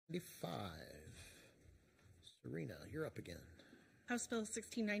95. Serena, you're up again. House Bill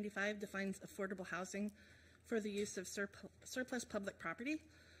 1695 defines affordable housing for the use of surplus public property.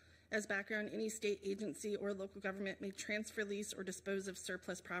 As background, any state agency or local government may transfer, lease, or dispose of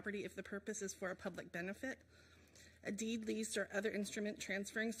surplus property if the purpose is for a public benefit. A deed, lease, or other instrument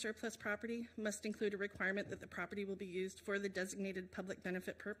transferring surplus property must include a requirement that the property will be used for the designated public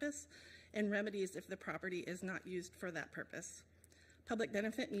benefit purpose and remedies if the property is not used for that purpose. Public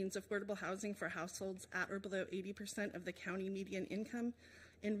benefit means affordable housing for households at or below 80% of the county median income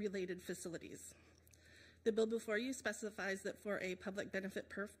in related facilities. The bill before you specifies that for a public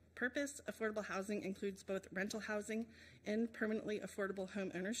benefit purpose, affordable housing includes both rental housing and permanently affordable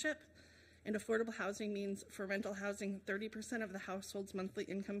home ownership. And affordable housing means for rental housing, 30% of the household's monthly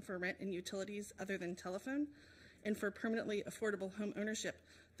income for rent and utilities other than telephone. And for permanently affordable home ownership,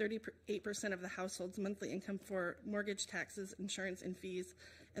 38% of the household's monthly income for mortgage, taxes, insurance, and fees,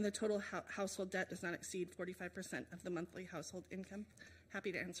 and the total household debt does not exceed 45% of the monthly household income.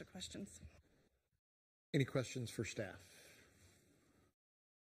 Happy to answer questions. Any questions for staff?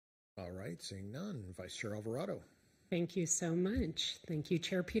 All right, seeing none. Vice Chair Alvarado. Thank you so much. Thank you,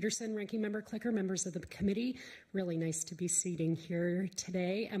 Chair Peterson, Ranking Member Clicker, members of the committee. Really nice to be seating here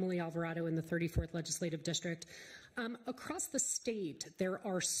today. Emily Alvarado in the 34th Legislative District. Across the state, there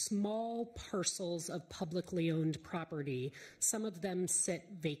are small parcels of publicly owned property. Some of them sit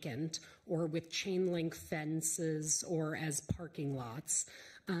vacant or with chain link fences or as parking lots.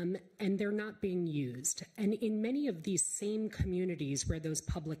 And they're not being used. And in many of these same communities where those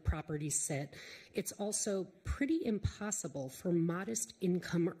public properties sit, it's also pretty impossible for modest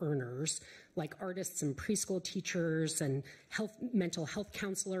income earners like artists and preschool teachers and mental health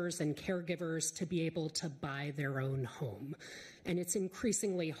counselors and caregivers to be able to buy their own home. And it's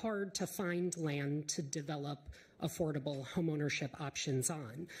increasingly hard to find land to develop affordable homeownership options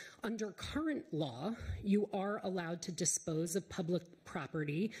on. Under current law, you are allowed to dispose of public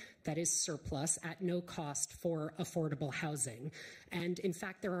property that is surplus at no cost for affordable housing. And in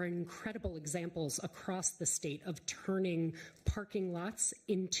fact, there are incredible examples across the state of turning parking lots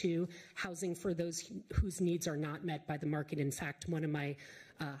into housing for those whose needs are not met by the market. In fact, one of my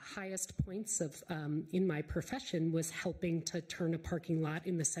highest points of in my profession was helping to turn a parking lot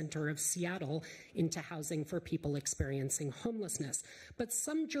in the center of Seattle into housing for people experiencing homelessness. But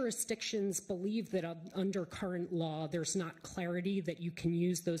some jurisdictions believe that under current law, there's not clarity that you can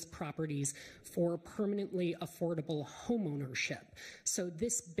use those properties for permanently affordable homeownership. So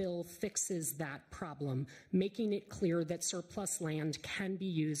this bill fixes that problem, making it clear that surplus land can be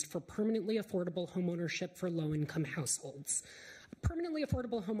used for permanently affordable homeownership for low-income households. Permanently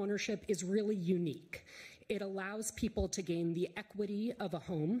affordable homeownership is really unique. It allows people to gain the equity of a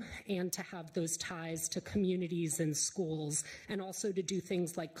home and to have those ties to communities and schools, and also to do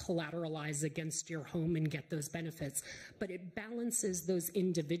things like collateralize against your home and get those benefits. But it balances those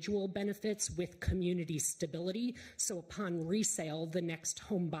individual benefits with community stability. So upon resale, the next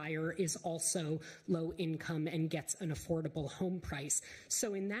home buyer is also low income and gets an affordable home price.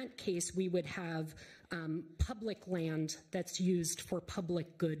 So in that case, we would have public land that's used for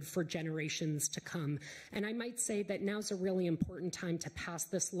public good for generations to come. And I might say that now's a really important time to pass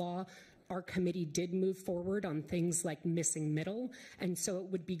this law. Our committee did move forward on things like missing middle, and so it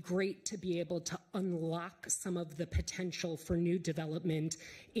would be great to be able to unlock some of the potential for new development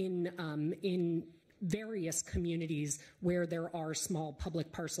in various communities where there are small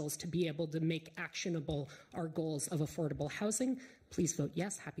public parcels to be able to make actionable our goals of affordable housing. Please vote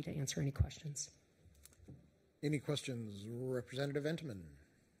yes. Happy to answer any questions. Any questions? Representative Entman.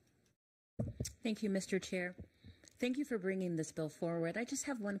 Thank you, Mr. Chair. Thank you for bringing this bill forward. I just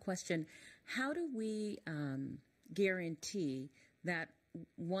have one question. How do we guarantee that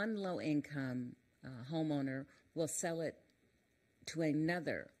one low-income homeowner will sell it to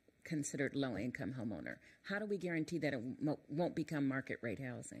another considered low-income homeowner? How do we guarantee that it won't become market rate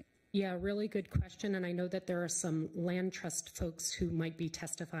housing? Yeah, really good question. And I know that there are some land trust folks who might be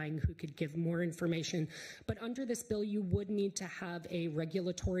testifying who could give more information. But under this bill, you would need to have a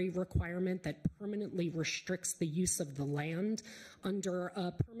regulatory requirement that permanently restricts the use of the land. Under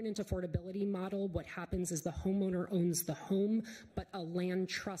a permanent affordability model, what happens is the homeowner owns the home, but a land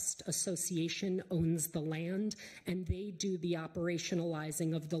trust association owns the land, and they do the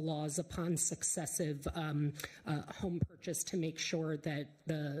operationalizing of the laws upon successive home purchase to make sure that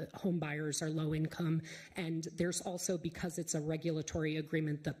the home buyers are low income. And there's also, because it's a regulatory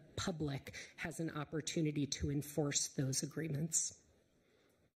agreement, the public has an opportunity to enforce those agreements.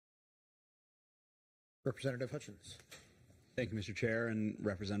 Representative Hutchins. Thank you, Mr. Chair and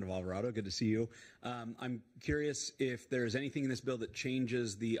Representative Alvarado. Good to see you. I'm curious if there's anything in this bill that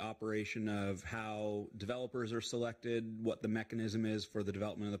changes the operation of how developers are selected, what the mechanism is for the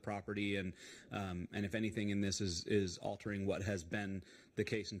development of the property, and if anything in this is altering what has been the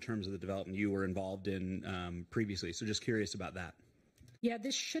case in terms of the development you were involved in previously. So just curious about that. Yeah,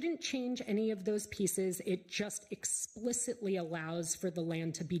 this shouldn't change any of those pieces. It just explicitly allows for the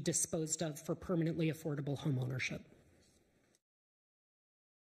land to be disposed of for permanently affordable home ownership.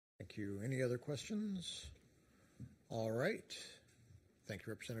 Thank you. Any other questions? All right. Thank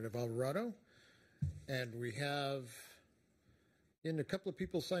you, Representative Alvarado. And we have a couple of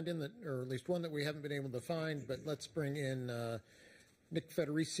people signed in that, or at least one that we haven't been able to find, but let's bring in Nick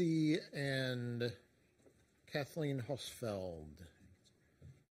Federici and Kathleen Hosfeld.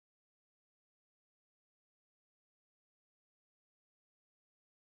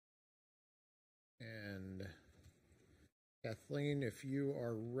 And Kathleen, if you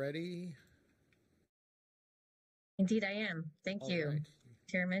are ready. Indeed, I am. Thank you, right.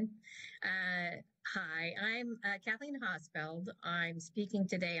 Chairman. Hi, I'm Kathleen Hosfeld. I'm speaking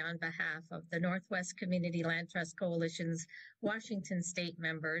today on behalf of the Northwest Community Land Trust Coalition's Washington State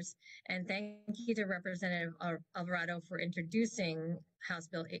members. And thank you to Representative Alvarado for introducing House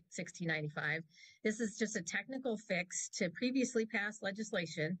Bill 1695. This is just a technical fix to previously passed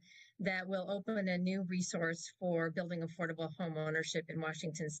legislation that will open a new resource for building affordable home ownership in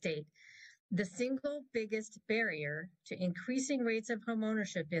Washington State. The single biggest barrier to increasing rates of home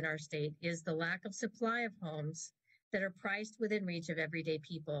ownership in our state is the lack of supply of homes that are priced within reach of everyday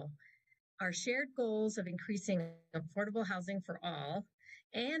people. Our shared goals of increasing affordable housing for all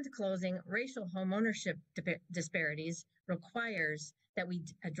and closing racial home ownership disparities requires that we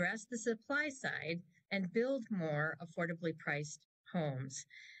address the supply side and build more affordably priced homes.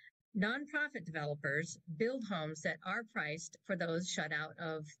 Nonprofit developers build homes that are priced for those shut out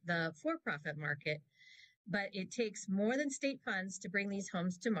of the for-profit market, but it takes more than state funds to bring these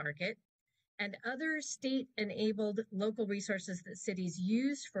homes to market, and other state-enabled local resources that cities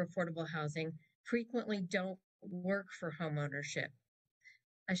use for affordable housing frequently don't work for homeownership.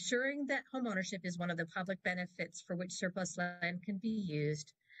 Assuring that homeownership is one of the public benefits for which surplus land can be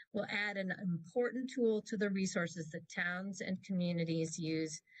used will add an important tool to the resources that towns and communities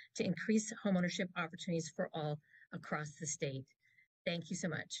use to increase homeownership opportunities for all across the state. Thank you so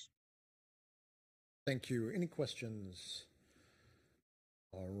much. Thank you. Any questions?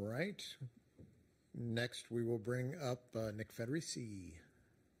 All right. Next, we will bring up Nick Federici.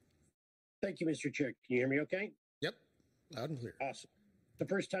 Thank you, Mr. Chair. Can you hear me okay? Yep, loud and clear. Awesome. The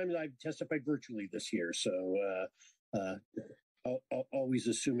first time that I've testified virtually this year, so always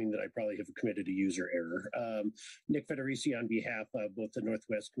assuming that I probably have committed a user error. Nick Federici on behalf of both the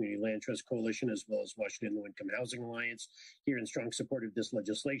Northwest Community Land Trust Coalition as well as Washington Low Income Housing Alliance, here in strong support of this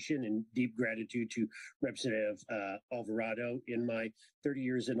legislation, and deep gratitude to Representative Alvarado. In my 30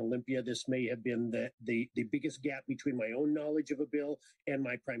 years in Olympia, this may have been the biggest gap between my own knowledge of a bill and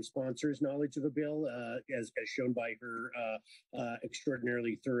my prime sponsor's knowledge of a bill, as shown by her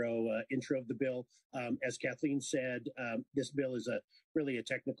extraordinarily thorough intro of the bill. As Kathleen said, this bill is really a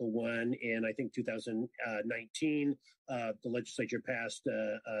technical one, and I think 2019 the legislature passed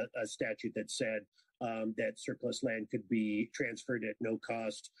a statute that said that surplus land could be transferred at no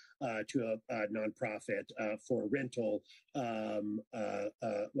cost to a nonprofit for rental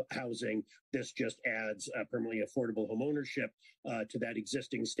housing. This just adds permanently affordable home ownership to that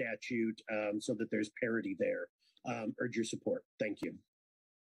existing statute so that there's parity there. Urge your support. Thank you.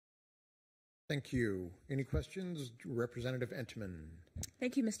 Thank you. Any questions? Representative Entman.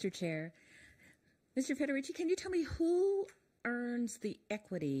 Thank you, Mr. Chair. Mr. Federici, can you tell me who earns the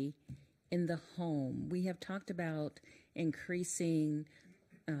equity in the home? We have talked about increasing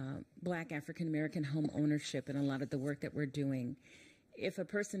Black African-American home ownership in a lot of the work that we're doing. If a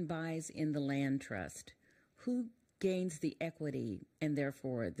person buys in the land trust, who gains the equity and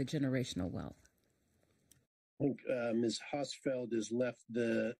therefore the generational wealth? I think Ms. Hosfeld has left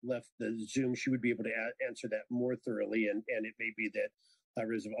the Zoom. She would be able to answer that more thoroughly, and it may be that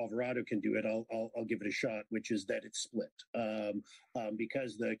Representative Alvarado can do it. I'll give it a shot, which is that it's split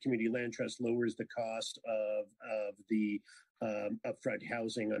because the community land trust lowers the cost of the upfront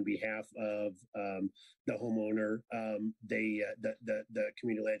housing on behalf of the homeowner. The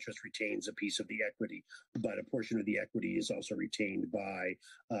community land trust retains a piece of the equity, but a portion of the equity is also retained by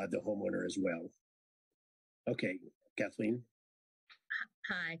the homeowner as well. Okay, Kathleen.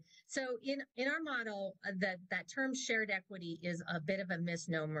 Hi. So in our model, that term shared equity is a bit of a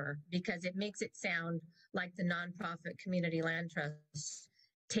misnomer because it makes it sound like the nonprofit community land trust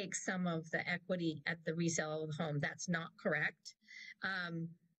take some of the equity at the resale of the home. That's not correct.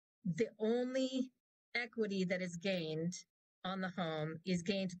 The only equity that is gained on the home is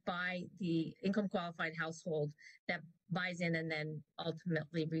gained by the income qualified household that buys in and then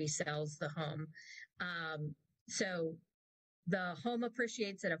ultimately resells the home. So the home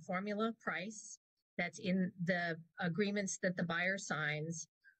appreciates at a formula price that's in the agreements that the buyer signs.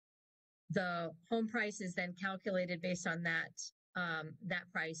 The home price is then calculated based on that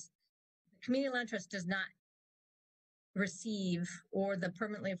price. The Community Land Trust does not receive, or the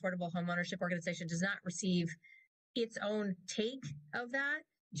Permanently Affordable Homeownership Organization does not receive its own take of that.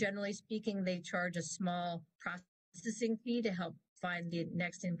 Generally speaking, they charge a small processing fee to help find the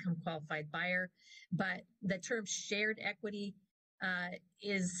next income qualified buyer. But the term shared equity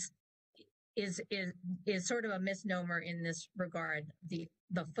is sort of a misnomer in this regard. The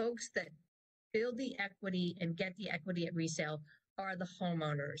folks that build the equity and get the equity at resale are the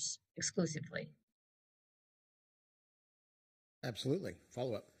homeowners exclusively. Absolutely.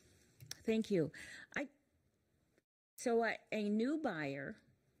 Follow up. Thank you. So a new buyer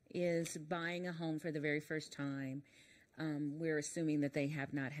is buying a home for the very first time. We're assuming that they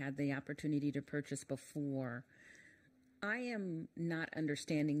have not had the opportunity to purchase before. I am not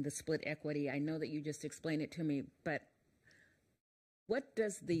understanding the split equity. I know that you just explained it to me, but what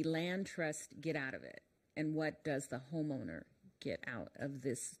does the land trust get out of it? And what does the homeowner get out of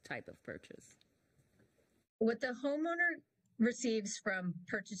this type of purchase? What the homeowner receives from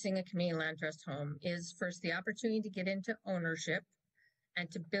purchasing a community land trust home is first the opportunity to get into ownership and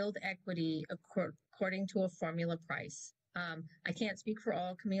to build equity according to a formula price. I can't speak for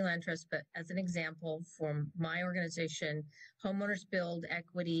all community land trusts, but as an example, from my organization, homeowners build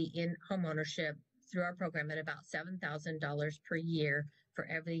equity in homeownership through our program at about $7,000 per year for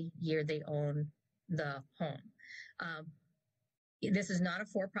every year they own the home. This is not a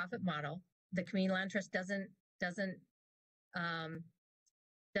for-profit model. The community land trust doesn't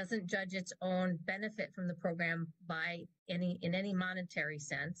judge its own benefit from the program in any monetary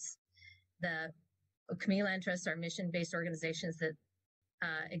sense. The community land trusts are mission-based organizations that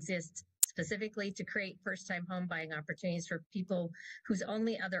exist specifically to create first-time home buying opportunities for people whose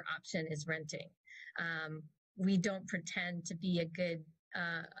only other option is renting. We don't pretend to be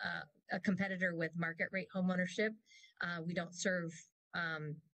a competitor with market rate homeownership. We don't serve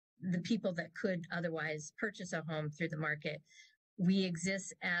the people that could otherwise purchase a home through the market. We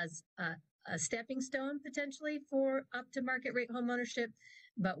exist as a stepping stone potentially for up to market rate homeownership,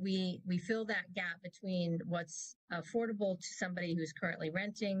 but we fill that gap between what's affordable to somebody who's currently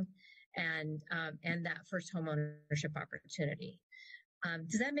renting and that first homeownership opportunity.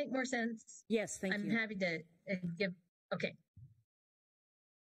 Does that make more sense? Yes, thank you. I'm happy to give. Okay.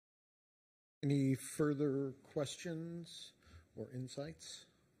 Any further questions or insights?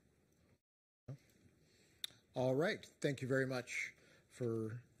 No? All right. Thank you very much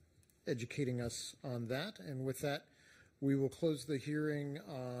for educating us on that. And with that, we will close the hearing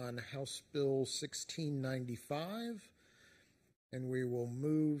on House Bill 1695, and we will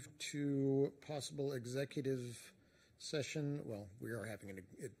move to possible executive session. Well, we are having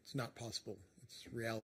it's not possible. It's reality.